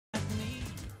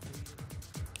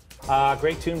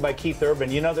Great tune by Keith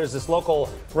Urban. You know, there's this local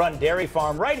run dairy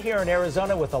farm right here in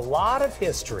Arizona with a lot of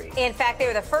history. In fact, they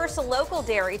were the first local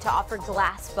dairy to offer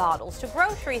glass bottles to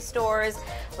grocery stores.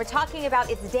 We're talking about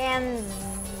its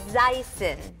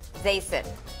Danzeisen.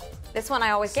 This one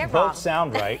I always get wrong. Both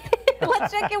sound right.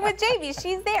 Let's check in with Jaime.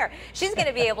 She's there. She's going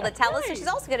to be able to tell us, and she's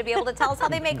also going to be able to tell us how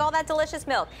they make all that delicious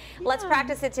milk. Let's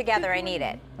practice it together. I need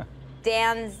it.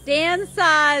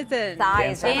 Danzeisen.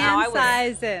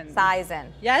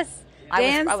 Danzeisen. Yes.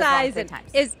 I was wrong 3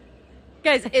 times.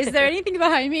 Guys, is there anything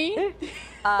behind me?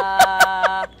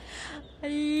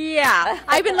 Yeah.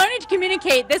 I've been learning to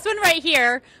communicate. This one right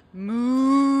here.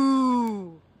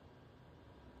 Moo.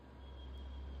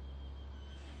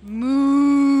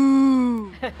 Moo.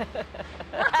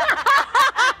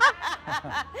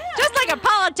 Just like a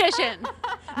politician.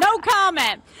 No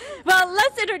comment. Well,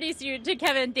 let's introduce you to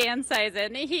Kevin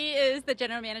Danzeisen. He is the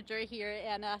general manager here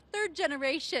and a 3rd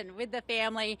generation with the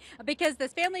family because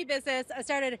this family business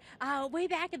started way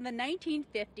back in the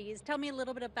 1950s. Tell me a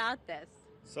little bit about this.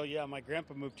 So yeah, my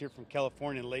grandpa moved here from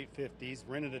California in the late 50s,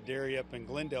 rented a dairy up in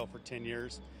Glendale for 10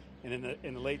 years, and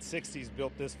in the late 60s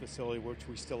built this facility, which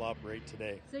we still operate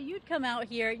today. So you'd come out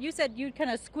here, you said you'd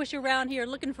kind of squish around here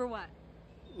looking for what?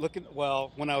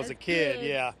 Well, when I was a kid,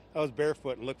 yeah, I was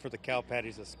barefoot and looked for the cow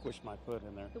patties that squished my foot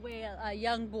in there. The way a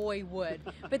young boy would.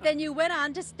 But then you went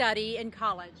on to study in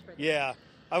college for that. Yeah,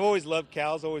 I've always loved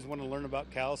cows, always wanted to learn about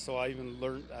cows, so I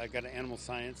got an animal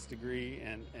science degree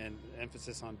and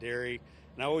emphasis on dairy.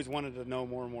 And I always wanted to know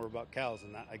more and more about cows,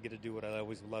 and I get to do what I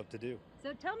always loved to do.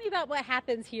 So tell me about what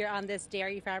happens here on this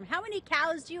dairy farm. How many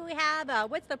cows do you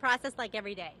have? What's the process like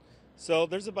every day? So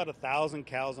there's about 1,000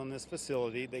 cows on this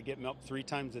facility. They get milked 3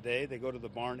 times a day. They go to the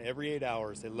barn every 8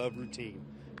 hours. They love routine.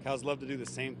 Cows love to do the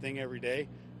same thing every day.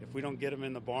 If we don't get them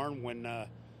in the barn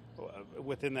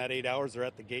within that 8 hours, they're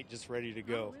at the gate just ready to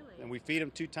go. Oh, really? And we feed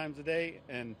them 2 times a day,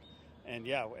 and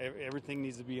yeah, everything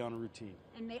needs to be on a routine.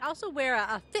 And they also wear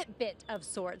a Fitbit of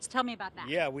sorts. Tell me about that.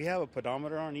 Yeah, we have a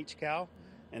pedometer on each cow,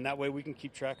 and that way we can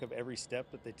keep track of every step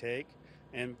that they take.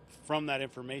 And from that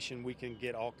information, we can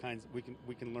get all kinds. We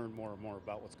can learn more and more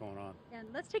about what's going on. And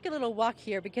let's take a little walk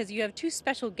here because you have 2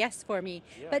 special guests for me.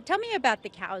 Yeah. But tell me about the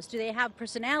cows. Do they have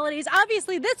personalities?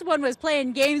 Obviously, this one was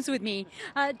playing games with me.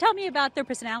 Tell me about their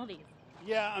personalities.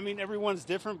 Yeah, I mean everyone's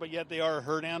different, but yet they are a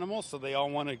herd animal, so they all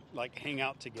want to hang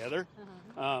out together.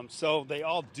 So they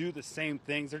all do the same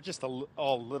things. They're just all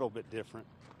a little bit different.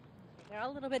 They're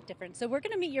all a little bit different. So we're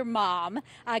going to meet your mom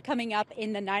coming up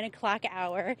in the 9 o'clock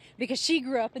hour because she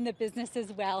grew up in the business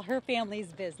as well, her family's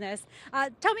business.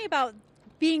 Tell me about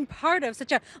being part of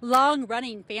such a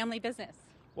long-running family business.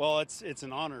 Well, it's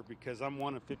an honor because I'm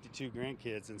one of 52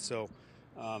 grandkids, and so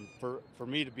for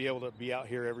me to be able to be out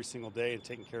here every single day and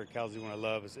taking care of cows doing what I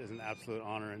love is an absolute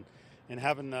honor, and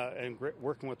having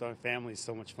working with our family is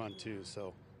so much fun too.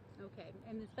 So. Okay,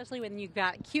 and especially when you've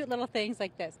got cute little things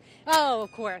like this. Oh,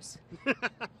 of course.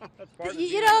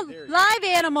 You know, live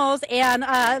animals and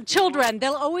children,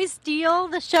 they'll always steal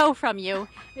the show from you.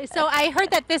 So I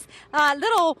heard that this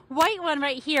little white one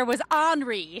right here was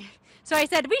Henri. So I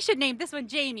said, we should name this one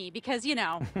Jaime because, you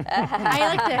know,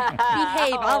 I like to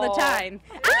behave all the time.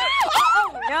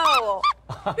 Oh, no.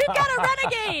 We've got a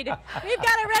renegade. We've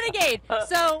got a renegade.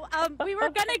 So we were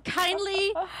going to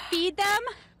kindly feed them.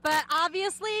 But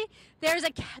obviously, there's a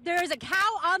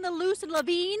cow on the loose in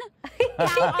Levine.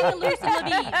 Cow on the loose in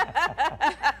Levine.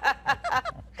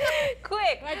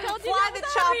 Quick, I told you fly the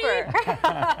chopper.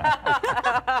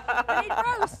 Hey,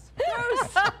 gross.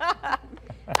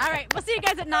 All right, we'll see you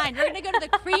guys at 9. We're going to go to the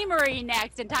creamery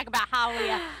next and talk about how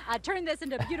we turn this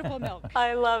into beautiful milk.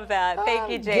 I love that. Thank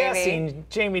you, Jaime. Guessing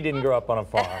Jaime didn't grow up on a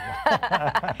farm.